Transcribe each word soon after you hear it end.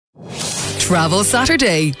Travel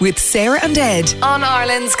Saturday with Sarah and Ed on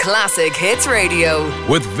Ireland's Classic Hits Radio.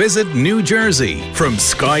 With Visit New Jersey. From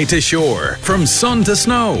sky to shore, from sun to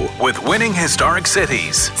snow, with winning historic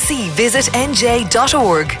cities. See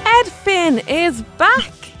visitnj.org. Ed Finn is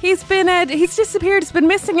back. He's disappeared. He's been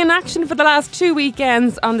missing in action for the last 2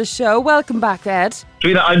 weekends on the show. Welcome back, Ed.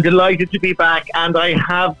 Trina, I'm delighted to be back, and I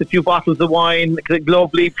have the few bottles of wine, the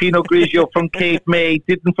lovely Pinot Grigio from Cape May.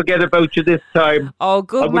 Didn't forget about you this time. Oh,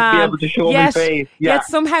 good man. I wouldn't be able to show my face. Yeah. Yet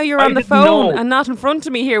somehow you're on the phone and not in front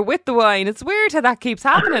of me here with the wine. It's weird how that keeps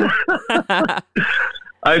happening.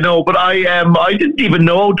 I know, but I didn't even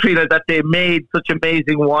know, Trina, that they made such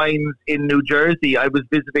amazing wines in New Jersey. I was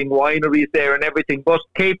visiting wineries there and everything. But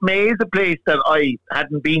Cape May is a place that I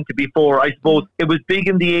hadn't been to before. I suppose it was big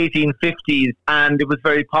in the 1850s and it was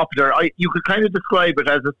very popular. You could kind of describe it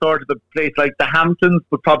as a sort of a place like the Hamptons,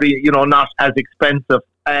 but probably, not as expensive.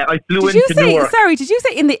 I flew into Newark. Sorry, did you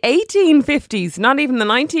say in the 1850s, not even the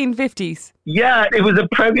 1950s? Yeah, it was a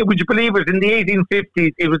premier, would you believe it? In the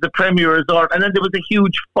 1850s, it was a premier resort. And then there was a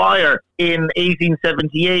huge fire in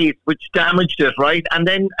 1878, which damaged it, right? And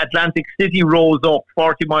then Atlantic City rose up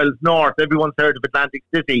 40 miles north. Everyone's heard of Atlantic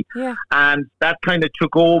City. Yeah. And that kind of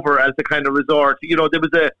took over as the kind of resort. There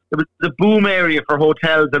was a boom area for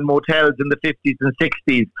hotels and motels in the 50s and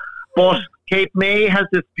 60s. But Cape May has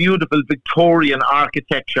this beautiful Victorian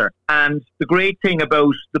architecture, and the great thing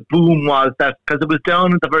about the boom was that because it was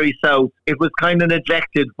down in the very south, it was kind of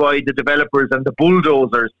neglected by the developers and the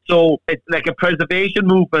bulldozers. So it's like a preservation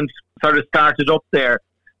movement sort of started up there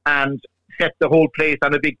and set the whole place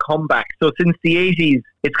on a big comeback. So since the 80s,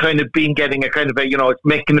 it's kind of been getting a kind of it's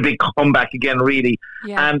making a big comeback again, really.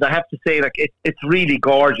 Yeah. And I have to say, it's really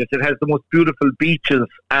gorgeous. It has the most beautiful beaches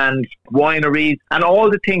and wineries and all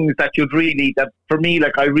the things that for me,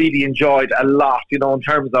 I really enjoyed a lot, in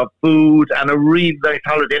terms of food and a really nice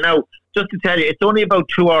holiday. Now, just to tell you, it's only about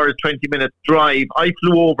 2 hours, 20 minutes drive. I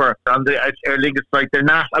flew over on the Aer Lingus flight.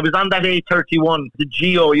 I was on that A31, the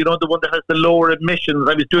Geo, the one that has the lower emissions.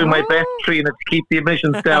 I was doing my best, Trina, to keep the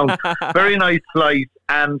emissions down. Very nice flight.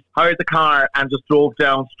 And hired the car and just drove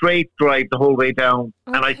down, straight drive the whole way down.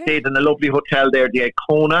 Okay. And I stayed in a lovely hotel there, the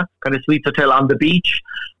Icona, kind of sweet hotel on the beach.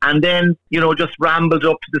 And then, just rambled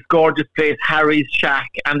up to this gorgeous place, Harry's Shack.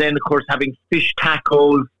 And then, of course, having fish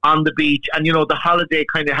tacos on the beach. And, the holiday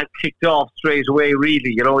kind of had kicked off straight away,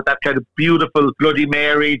 really. That kind of beautiful Bloody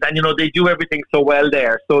Marys. And, they do everything so well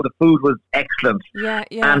there. So the food was excellent. Yeah,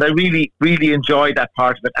 yeah. And I really, really enjoyed that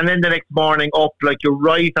part of it. And then the next morning up, you're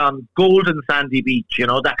right on golden sandy beach.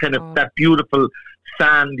 That kind of that beautiful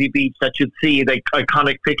sandy beach that you'd see, like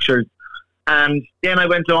iconic pictures. And then I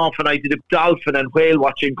went off and I did a dolphin and whale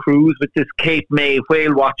watching cruise with this Cape May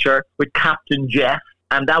whale watcher with Captain Jeff.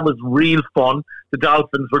 And that was real fun. The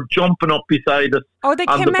dolphins were jumping up beside us. Oh, they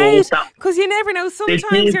came out? Because you never know.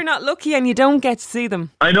 Sometimes you're not lucky and you don't get to see them.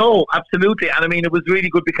 I know, absolutely. And I mean, it was really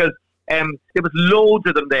good because there was loads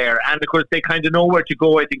of them there. And of course, they kind of know where to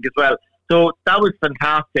go, I think, as well. So that was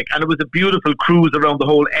fantastic. And it was a beautiful cruise around the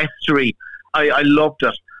whole estuary. I loved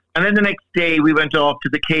it. And then the next day we went off to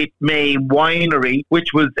the Cape May winery,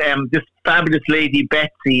 which was this fabulous lady,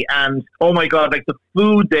 Betsy. And oh my God, the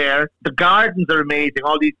food there, the gardens are amazing.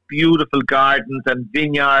 All these beautiful gardens and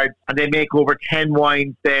vineyards. And they make over 10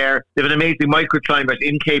 wines there. They have an amazing microclimate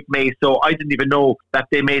in Cape May. So I didn't even know that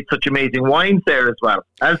they made such amazing wines there as well.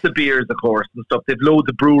 As the beers, of course, and stuff. They've loads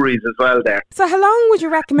of breweries as well there. So how long would you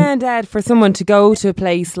recommend, Ed, for someone to go to a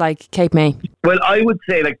place like Cape May? Well, I would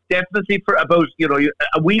say definitely for about,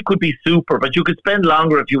 a week would be super, but you could spend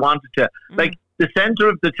longer if you wanted to. The centre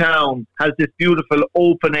of the town has this beautiful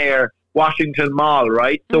open air Washington Mall,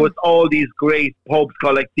 right? So it's all these great pubs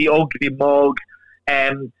called the Ugly Mug,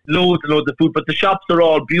 loads and loads of food, but the shops are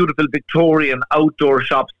all beautiful Victorian outdoor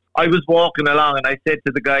shops. I was walking along and I said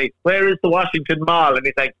to the guy, "Where is the Washington Mall?" And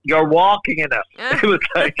he's like, "You're walking in it." It was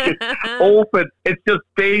it's open. It's just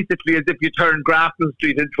basically as if you turn Grafton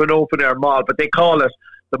Street into an open air mall, but they call it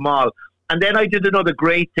the mall. And then I did another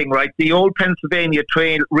great thing, right? The old Pennsylvania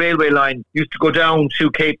railway line used to go down to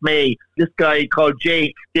Cape May. This guy called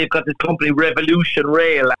Jake, they've got this company, Revolution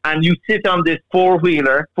Rail, and you sit on this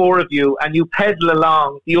four-wheeler, 4 of you, and you pedal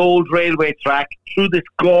along the old railway track through this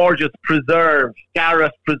gorgeous preserve,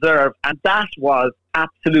 Gareth Preserve, and that was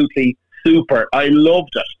absolutely super. I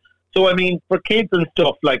loved it. So, I mean, for kids and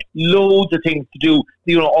stuff, loads of things to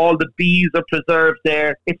do. All the bees are preserved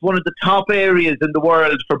there. It's one of the top areas in the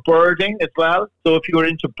world for birding as well. So if you were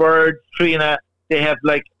into birds, Trina, they have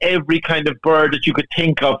every kind of bird that you could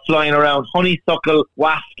think of flying around. Honeysuckle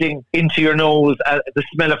wafting into your nose, the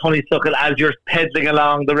smell of honeysuckle as you're pedaling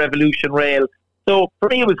along the Revolution Rail. So for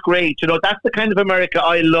me, it was great. That's the kind of America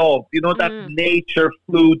I love. That nature,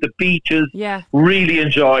 food, the beaches. Yeah. Really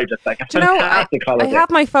enjoyed it. Like a fantastic holiday. I have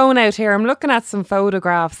my phone out here. I'm looking at some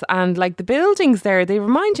photographs, and like the buildings there, they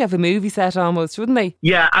remind you of a movie set almost, wouldn't they?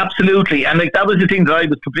 Yeah, absolutely. And like that was the thing that I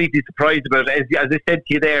was completely surprised about. As I said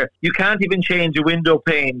to you there, you can't even change a window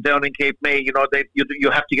pane down in Cape May.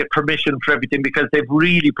 You have to get permission for everything because they've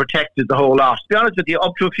really protected the whole lot. To be honest with you,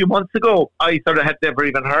 up to a few months ago, I sort of had never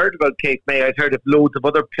even heard about Cape May. I'd heard of loads of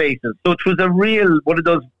other places. So it was a real, one of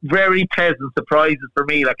those very pleasant surprises for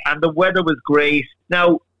me. And the weather was great.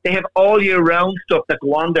 Now, they have all year round stuff that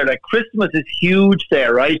go on there. Like Christmas is huge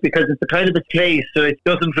there, right? Because it's the kind of a place so it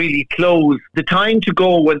doesn't really close. The time to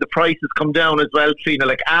go when the prices come down as well, Trina,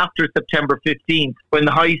 like after September 15th, when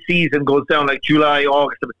the high season goes down, like July,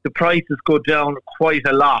 August, the prices go down quite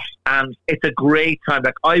a lot. And it's a great time.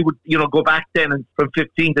 Like I would, go back then and from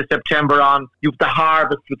 15th of September on, you've the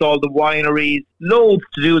harvest with all the wineries, loads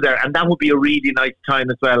to do there. And that would be a really nice time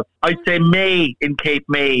as well. I'd say May in Cape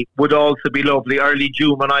May would also be lovely. Early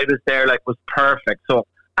June when I was there, was perfect. So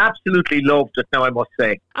absolutely loved it now, I must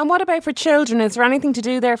say. And what about for children? Is there anything to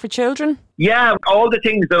do there for children? Yeah, all the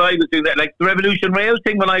things that I was doing there, like the Revolution Rail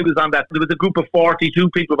thing when I was on that, there was a group of 42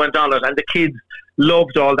 people went on it and the kids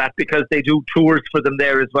loved all that because they do tours for them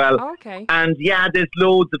there as well. Okay. And yeah, there's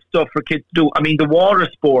loads of stuff for kids to do. I mean, the water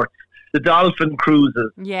sports, the dolphin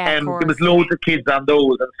cruises. Yeah, of course. There was loads of kids on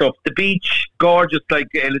those and stuff. The beach, gorgeous,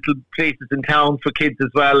 little places in town for kids as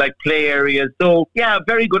well, like play areas. So yeah,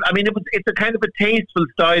 very good. I mean, it's a kind of a tasteful,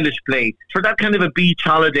 stylish place for that kind of a beach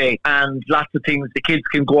holiday, and lots of things the kids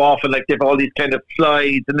can go off and they've all these kind of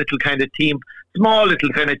slides and little kind of small little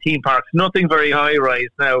kind of theme parks. Nothing very high rise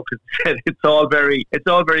now because it's all very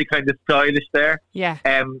kind of stylish there. Yeah.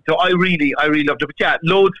 So I really loved it. But yeah,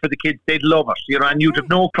 loads for the kids. They'd love it, and you'd have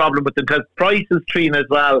no problem with them because prices, Trina, as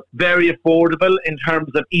well, very affordable in terms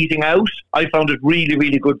of eating out. I found it really,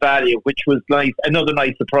 really good value, which was nice. Another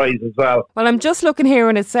nice surprise as well. Well, I'm just looking here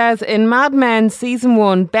and it says in Mad Men Season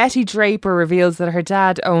 1, Betty Draper reveals that her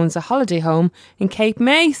dad owns a holiday home in Cape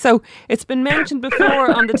May. So it's been mentioned before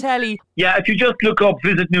on the telly. Yeah, if you just look up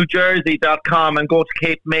visitnewjersey.com and go to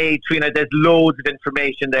Cape May, Trina, there's loads of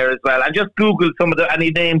information there as well. And just Google any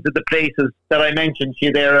names of the places that I mentioned to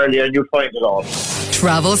you there earlier and you'll find it all.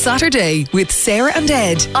 Travel Saturday with Sarah and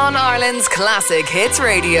Ed on Ireland's Classic Hits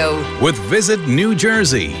Radio. With Visit New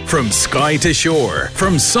Jersey. From sky to shore,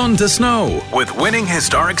 from sun to snow, with winning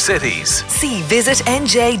historic cities. See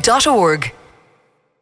visitnj.org.